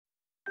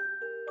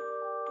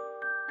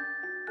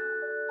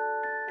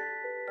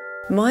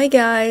Moi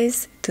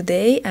guys!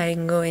 Today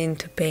I'm going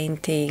to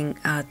painting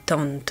a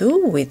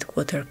Tonttu with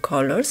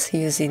watercolors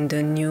using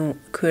the new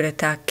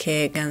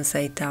Kuretake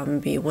Gansai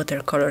Tambi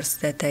watercolors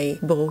that I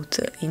bought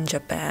in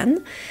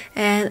Japan,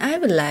 and I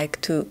would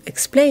like to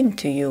explain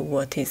to you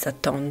what is a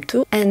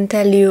Tonttu and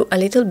tell you a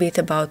little bit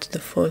about the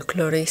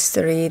folklore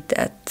history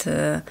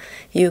that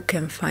you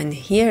can find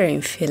here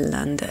in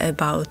Finland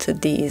about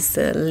these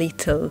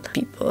little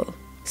people.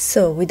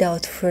 So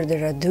without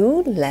further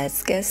ado,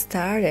 let's get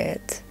started.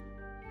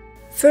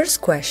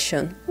 First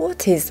question,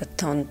 what is a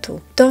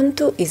Tonttu?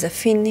 Tonttu is a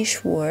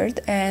Finnish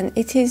word and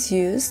it is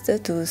used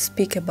to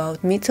speak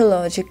about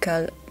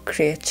mythological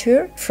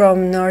creature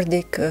from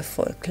Nordic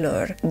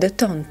folklore. The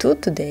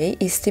Tonttu today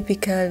is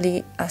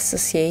typically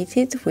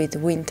associated with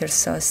winter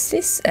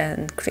solstice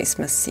and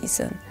Christmas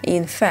season.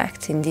 In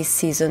fact, in this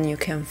season you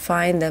can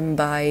find them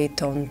buy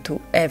Tonttu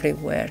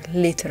everywhere.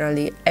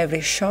 Literally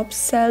every shop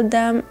sells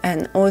them,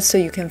 and also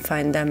you can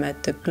find them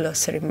at the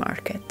grocery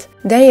market.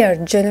 They are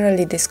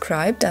generally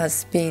described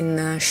as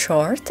being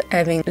short,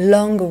 having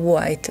long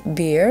white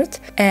beard,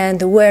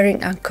 and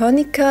wearing a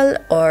conical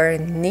or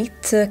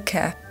knit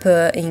cap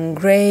in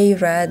grey,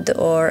 red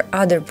or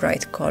other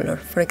bright color.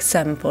 For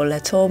example,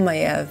 at home I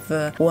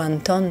have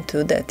one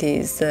Tonttu that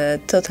is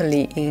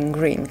totally in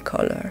green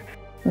color.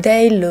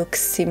 They look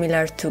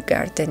similar to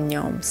garden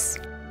gnomes.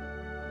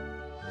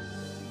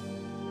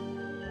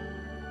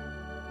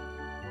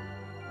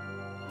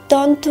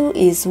 Tonttu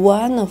is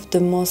one of the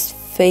most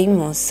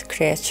famous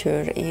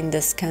creatures in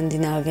the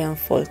Scandinavian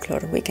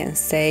folklore, we can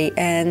say,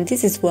 and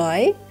this is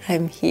why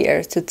I'm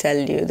here to tell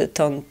you the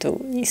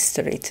Tonttu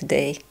history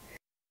today.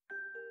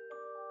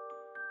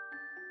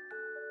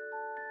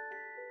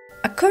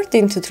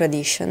 According to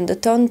tradition, the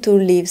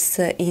Tonttu lives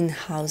in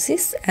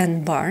houses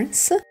and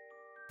barns,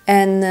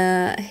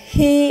 and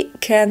he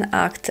can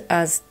act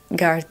as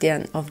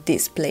guardian of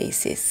these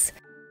places.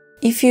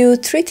 If you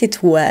treat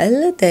it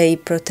well, they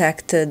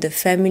protect the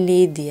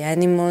family, the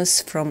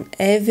animals from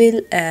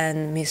evil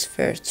and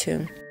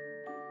misfortune.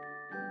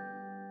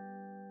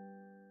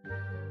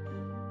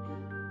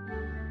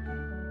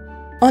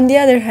 On the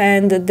other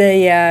hand,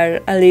 they are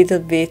a little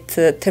bit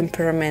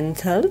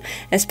temperamental,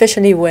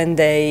 especially when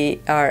they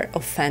are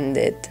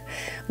offended.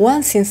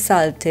 Once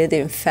insulted,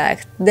 in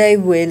fact, they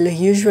will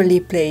usually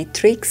play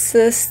tricks,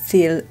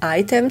 steal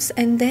items,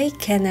 and they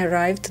can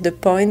arrive to the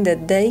point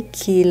that they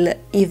kill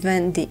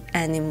even the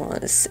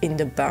animals in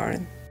the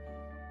barn.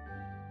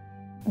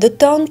 The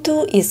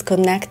Tonttu is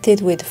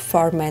connected with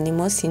farm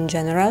animals in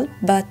general,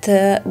 but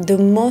the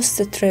most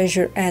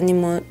treasured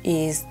animal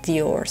is the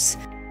horse.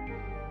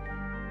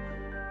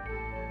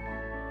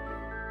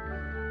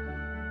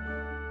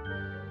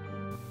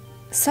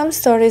 Some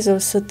stories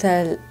also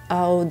tell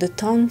how the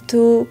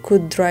Tonttu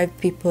could drive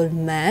people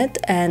mad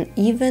and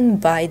even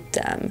bite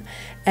them.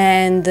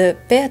 And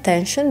pay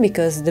attention,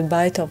 because the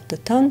bite of the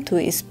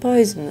Tonttu is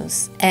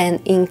poisonous.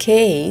 And in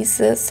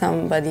case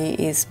somebody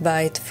is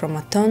bite from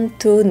a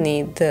Tonttu,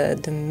 need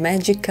the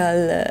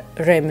magical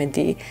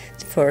remedy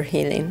for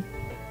healing.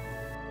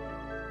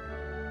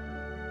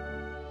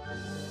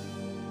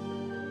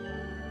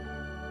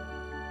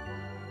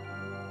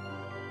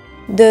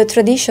 The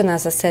tradition,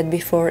 as I said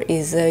before,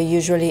 is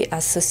usually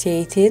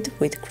associated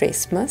with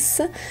Christmas,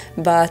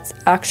 but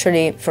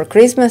actually for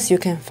Christmas you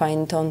can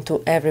find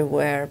Tonttu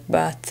everywhere,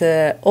 but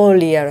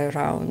all year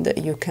around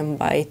you can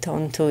buy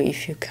Tonttu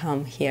if you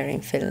come here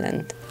in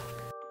Finland.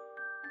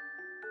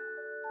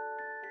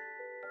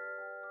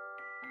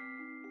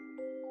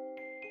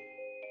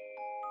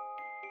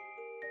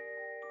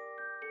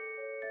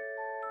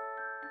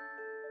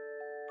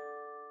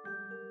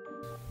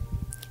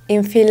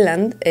 In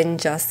Finland, and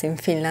just in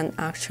Finland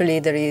actually,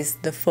 there is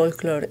the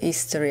folklore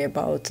history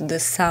about the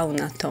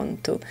sauna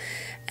Tonttu.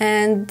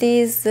 And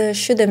this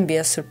shouldn't be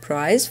a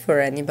surprise for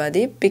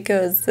anybody,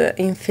 because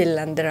in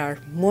Finland there are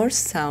more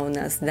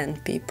saunas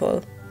than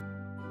people.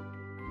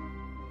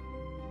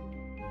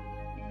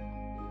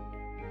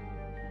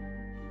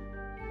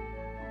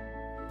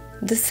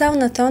 The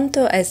sauna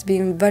Tonttu has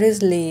been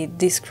variously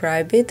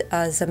described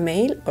as a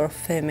male or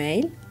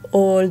female,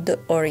 old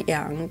or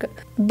young,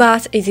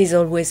 but it is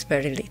always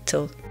very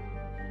little.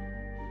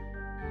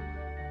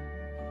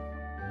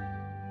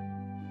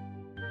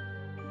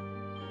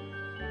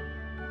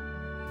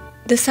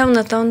 The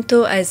sauna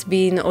Tonttu has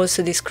been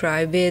also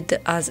described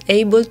as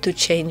able to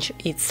change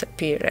its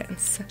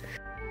appearance.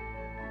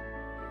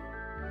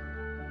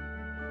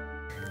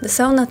 The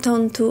sauna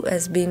Tonttu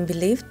has been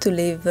believed to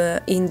live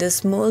in the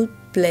small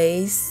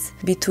place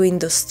between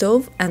the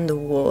stove and the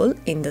wall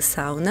in the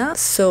sauna,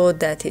 so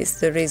that is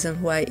the reason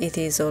why it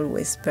is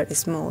always very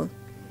small.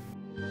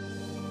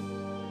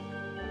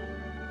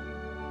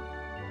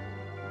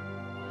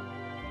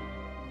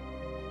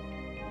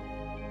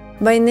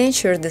 By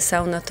nature, the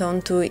sauna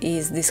Tonttu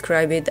is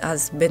described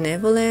as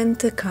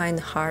benevolent,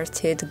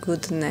 kind-hearted,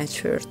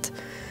 good-natured.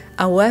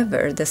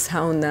 However, the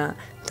sauna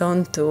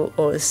Tonttu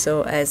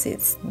also has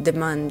its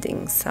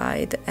demanding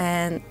side,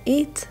 and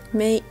it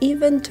may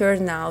even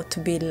turn out to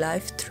be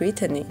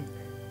life-threatening.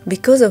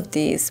 Because of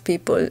this,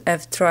 people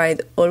have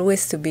tried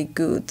always to be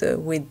good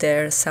with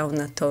their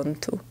sauna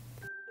Tonttu.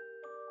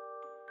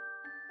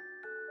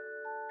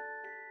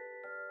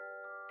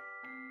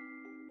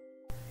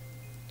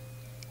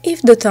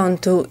 If the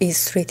Tonttu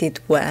is treated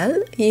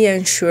well, he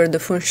ensures the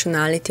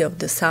functionality of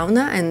the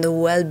sauna and the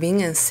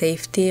well-being and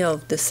safety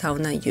of the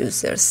sauna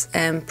users,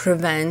 and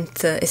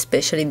prevent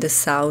especially the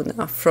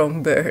sauna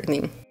from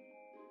burning.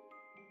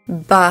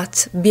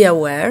 But be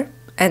aware,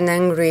 an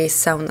angry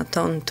sauna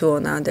Tonttu,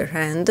 on the other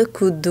hand,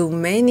 could do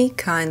many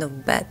kind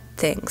of bad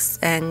things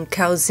and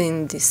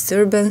causing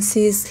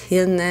disturbances,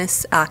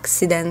 illness,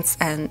 accidents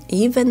and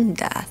even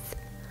death.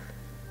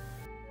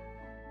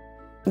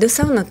 The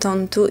sauna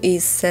Tonttu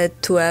is said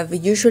to have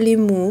usually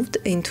moved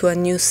into a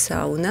new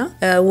sauna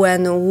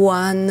when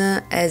one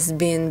has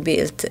been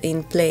built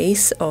in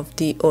place of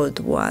the old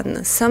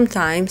one.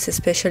 Sometimes,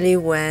 especially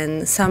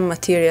when some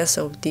materials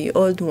of the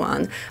old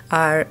one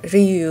are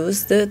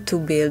reused to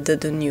build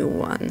the new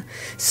one.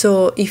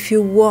 So if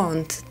you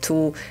want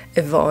to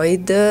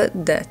avoid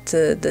that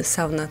the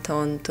sauna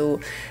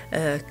Tonttu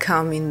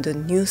come in the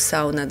new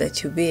sauna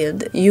that you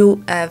build,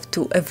 you have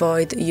to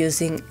avoid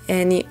using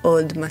any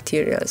old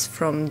materials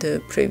from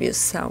the previous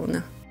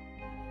sauna.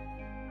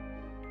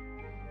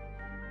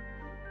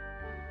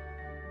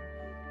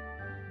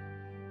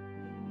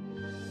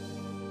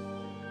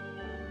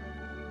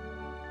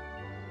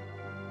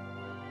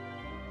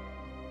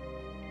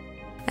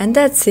 And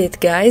that's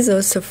it, guys,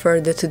 also for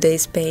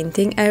today's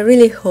painting. I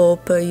really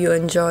hope you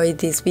enjoyed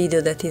this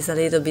video that is a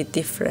little bit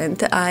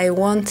different. I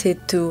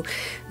wanted to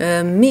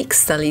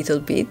mix a little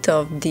bit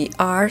of the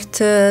art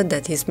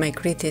that is my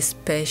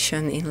greatest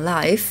passion in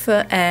life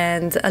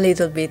and a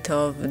little bit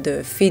of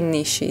the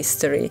Finnish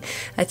history.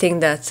 I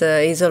think that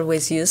is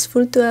always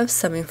useful to have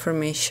some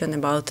information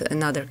about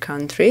another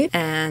country,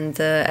 and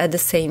at the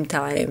same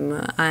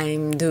time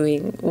I'm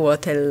doing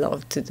what I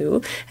love to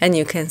do, and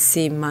you can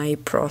see my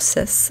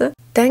process.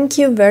 Thank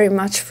you very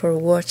much for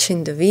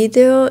watching the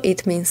video,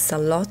 it means a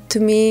lot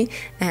to me,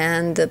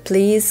 and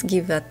please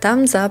give a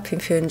thumbs up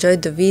if you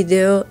enjoyed the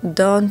video.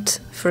 Don't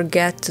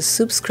forget to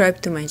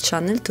subscribe to my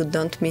channel to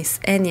don't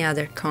miss any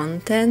other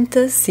content.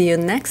 See you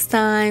next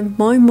time,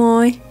 moi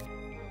moi!